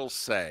 I will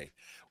say,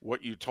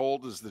 what you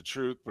told is the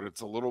truth, but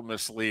it's a little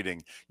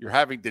misleading. You're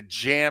having to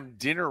jam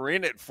dinner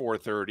in at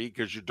 4:30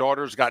 because your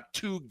daughter's got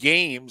 2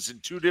 games in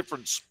 2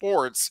 different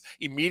sports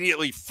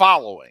immediately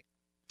following.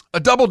 A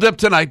double dip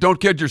tonight.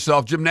 Don't kid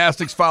yourself.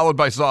 Gymnastics followed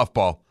by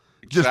softball.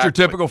 Exactly. Just your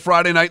typical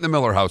Friday night in the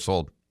Miller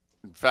household.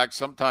 In fact,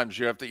 sometimes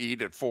you have to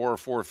eat at 4 or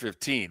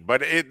 4:15,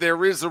 but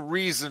there is a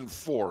reason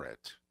for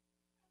it.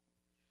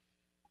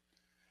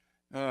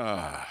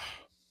 The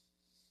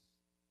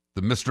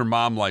Mr.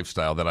 Mom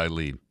lifestyle that I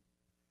lead.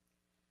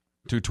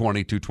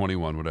 220,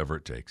 221, whatever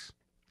it takes.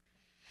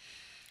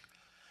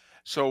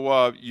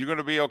 So you're going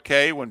to be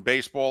okay when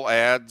baseball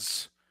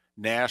adds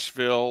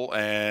Nashville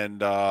and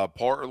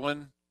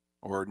Portland,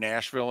 or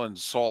Nashville and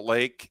Salt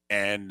Lake,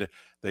 and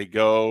they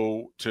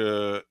go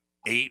to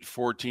 8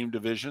 4-team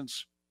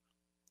divisions,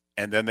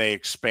 and then they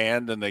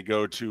expand and they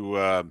go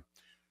to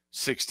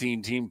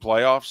 16-team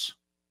playoffs,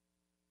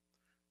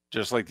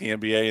 just like the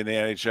NBA and the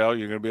NHL.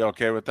 You're going to be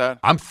okay with that?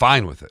 I'm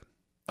fine with it.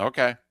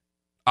 Okay.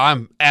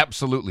 I'm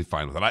absolutely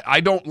fine with it.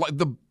 I don't like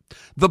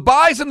the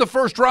buys in the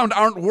first round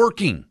aren't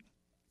working.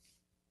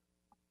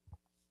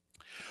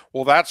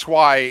 Well, that's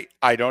why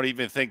I don't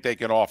even think they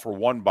can offer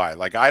one bye.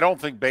 Like, I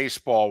don't think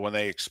baseball, when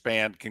they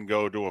expand, can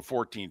go to a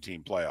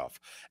 14-team playoff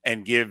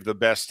and give the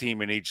best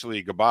team in each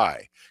league a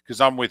bye. Because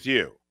I'm with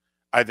you.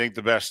 I think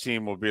the best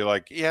team will be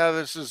like, yeah,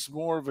 this is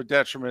more of a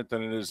detriment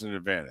than it is an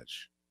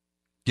advantage.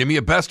 Give me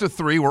a best of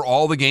 3 where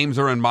all the games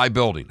are in my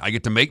building. I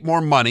get to make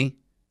more money.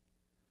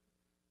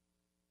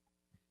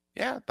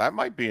 Yeah, that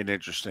might be an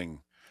interesting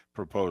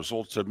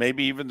proposal to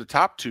maybe even the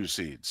top 2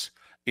 seeds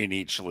in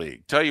each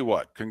league. Tell you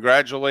what,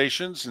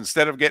 congratulations.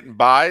 Instead of getting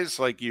buys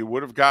like you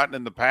would have gotten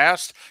in the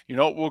past, you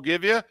know what we'll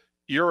give you?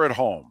 You're at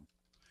home.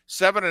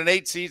 7 and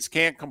 8 seeds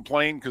can't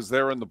complain because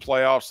they're in the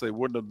playoffs. They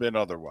wouldn't have been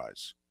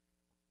otherwise.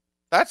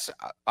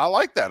 I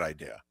like that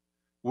idea.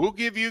 We'll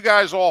give you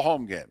guys all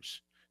home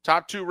games.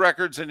 Top 2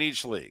 records in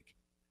each league.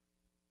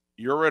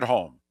 You're at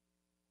home.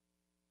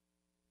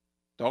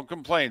 Don't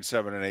complain,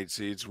 7 and 8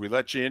 seeds. We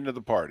let you into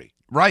the party.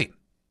 Right.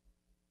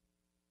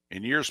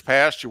 In years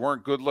past, you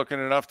weren't good looking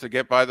enough to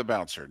get by the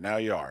bouncer. Now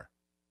you are.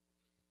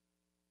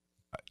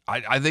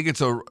 I think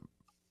it's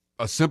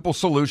a simple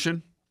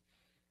solution.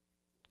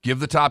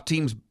 Give the top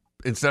teams,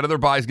 instead of their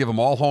buys, give them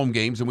all home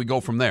games, and we go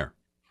from there.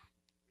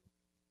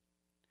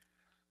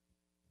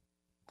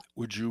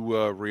 Would you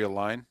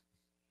realign,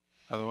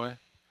 by the way?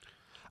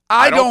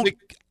 I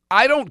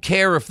don't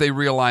care if they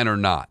realign or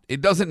not.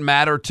 It doesn't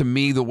matter to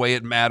me the way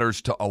it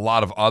matters to a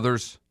lot of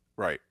others.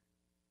 Right.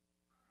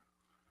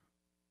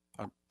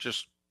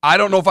 I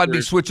don't know if I'd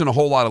be switching a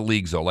whole lot of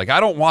leagues, though. Like, I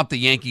don't want the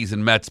Yankees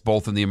and Mets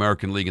both in the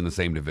American League in the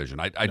same division.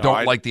 I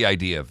don't like the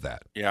idea of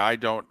that. Yeah, I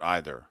don't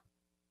either.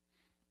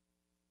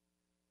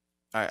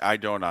 I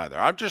don't either.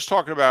 I'm just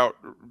talking about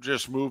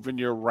just moving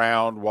you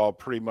around while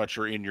pretty much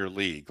you're in your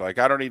league. Like,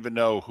 I don't even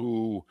know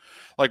who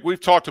 – like, we've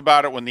talked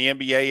about it when the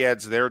NBA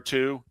adds their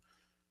two.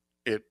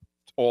 It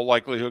all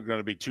likelihood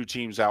going to be two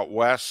teams out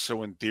west.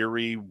 So, in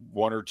theory,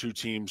 one or two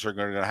teams are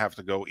going to have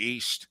to go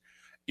east.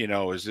 You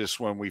know, is this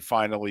when we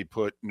finally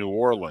put New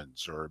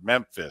Orleans or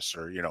Memphis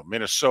or, you know,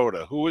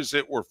 Minnesota? Who is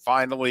it we're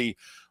finally,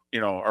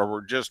 you know, or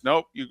we're just,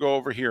 nope, you go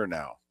over here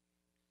now.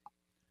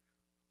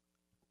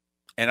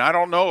 And I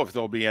don't know if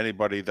there'll be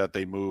anybody that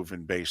they move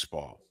in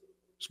baseball.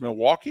 Is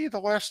Milwaukee the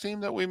last team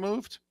that we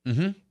moved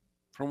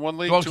from one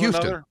league to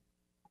Houston. another?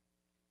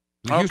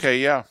 Houston. Okay,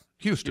 yeah.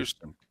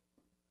 Houston.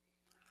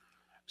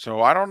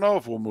 So I don't know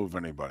if we'll move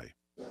anybody.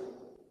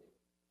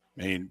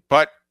 I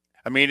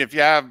mean, if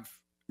you have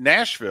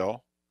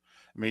Nashville,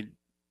 you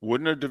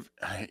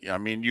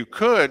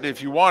could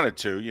if you wanted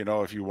to, you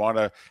know, if you want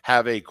to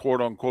have a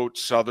quote unquote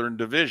Southern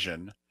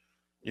division.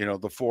 You know,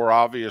 the four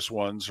obvious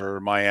ones are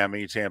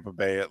Miami, Tampa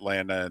Bay,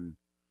 Atlanta, and,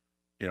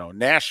 you know,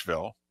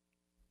 Nashville.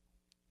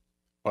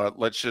 But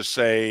let's just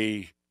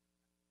say,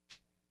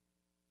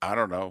 I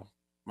don't know.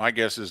 My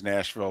guess is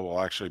Nashville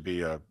will actually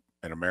be an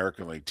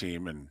American League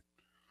team, and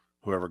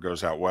whoever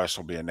goes out west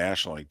will be a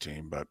National League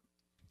team. But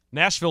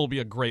Nashville will be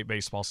a great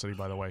baseball city,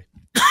 by the way.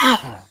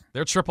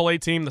 Their AAA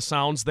team, the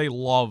Sounds, they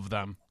love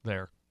them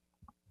there.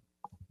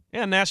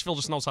 And Nashville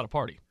just knows how to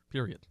party,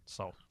 period.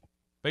 So.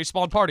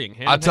 Baseball and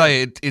partying. I'll tell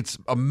you, it's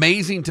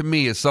amazing to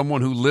me as someone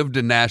who lived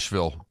in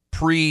Nashville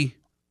pre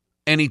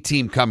any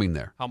team coming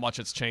there. How much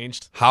it's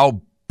changed.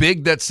 How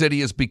big that city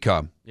has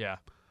become. Yeah.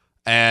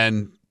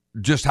 And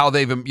just how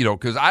they've, you know,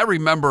 because I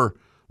remember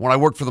when I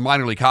worked for the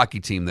minor league hockey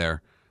team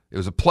there, it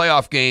was a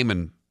playoff game,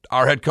 and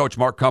our head coach,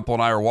 Mark Kumpel,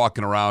 and I are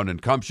walking around,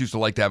 and Kumps used to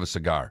like to have a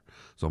cigar.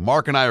 So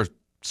Mark and I are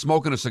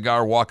smoking a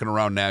cigar, walking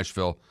around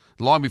Nashville,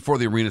 long before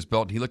the arena's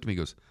built, and he looked at me and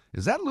goes,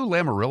 "Is that Lou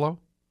Lamoriello?"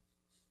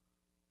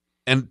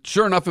 And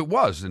sure enough, it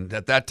was. And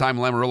at that time,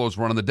 Lamoriello was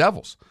running the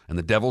Devils. And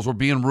the Devils were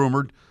being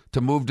rumored to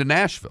move to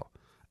Nashville.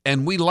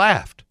 And we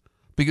laughed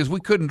because we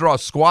couldn't draw a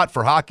squat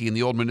for hockey in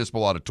the old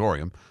Municipal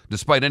Auditorium,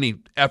 despite any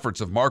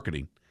efforts of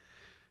marketing.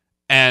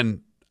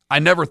 And I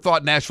never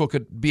thought Nashville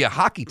could be a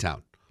hockey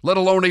town, let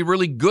alone a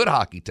really good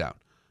hockey town.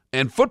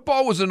 And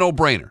football was a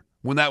no-brainer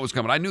when that was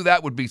coming. I knew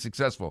that would be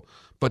successful.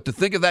 But to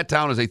think of that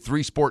town as a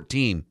three-sport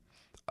team,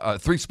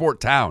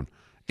 three-sport town,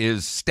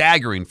 is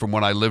staggering from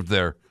when I lived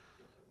there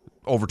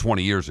over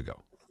 20 years ago.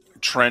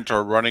 Trent,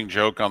 our running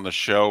joke on the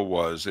show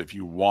was if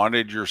you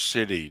wanted your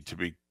city to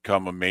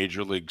become a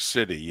major league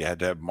city, you had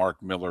to have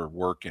Mark Miller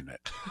work in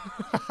it.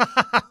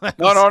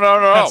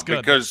 No.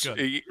 Because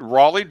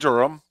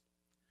Raleigh-Durham.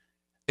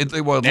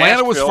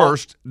 Atlanta was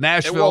first.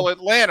 Nashville.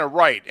 Atlanta,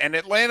 right. And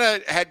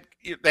Atlanta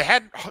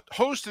hadn't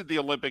hosted the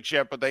Olympics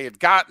yet, but they had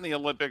gotten the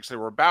Olympics. They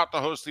were about to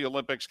host the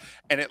Olympics,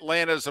 and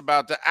Atlanta's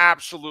about to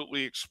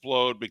absolutely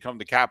explode, become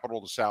the capital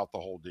of the South, the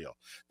whole deal.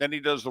 Then he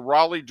does the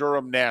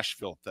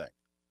Raleigh-Durham-Nashville thing.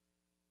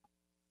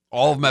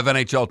 All of them have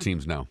NHL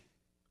teams now.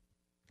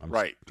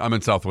 Right. I'm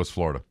in Southwest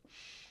Florida.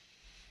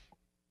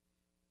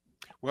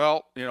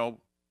 Well, you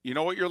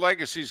know what your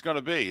legacy is going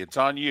to be. It's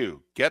on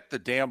you. Get the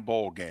damn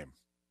bowl game.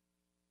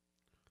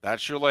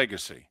 That's your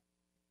legacy.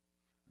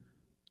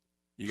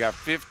 You got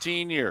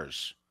 15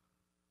 years.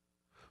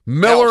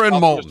 Miller and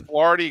Moulton.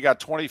 Florida, you got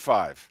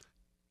 25.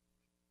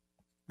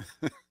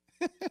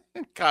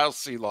 Kyle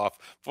Seeloff,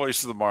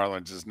 voice of the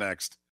Marlins, is next.